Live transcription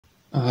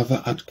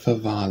Ave Atque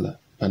Vale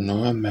by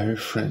Nora Mary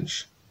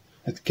French.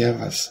 It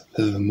gathers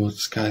till the mood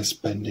skies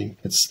bending,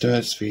 it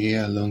stirs the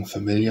air along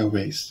familiar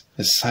ways,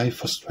 a sigh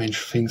for strange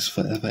things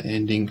forever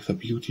ending, for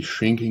beauty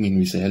shrinking in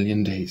these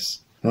alien days.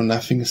 No,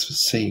 nothing is the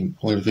same,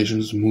 all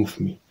visions move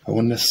me, I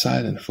wander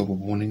silent for the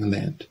waning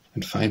land,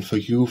 and find for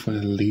youth when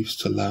it leaves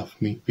to love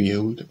me, the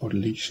old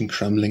lichen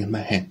crumbling in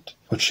my hand.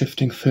 What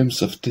shifting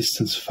films of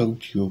distance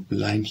fold you,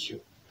 blind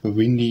you, the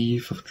windy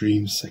eve of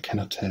dreams I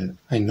cannot tell.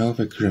 I know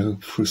the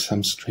grope through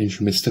some strange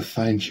mist to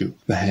find you,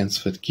 the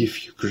hands that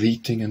give you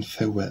greeting and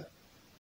farewell.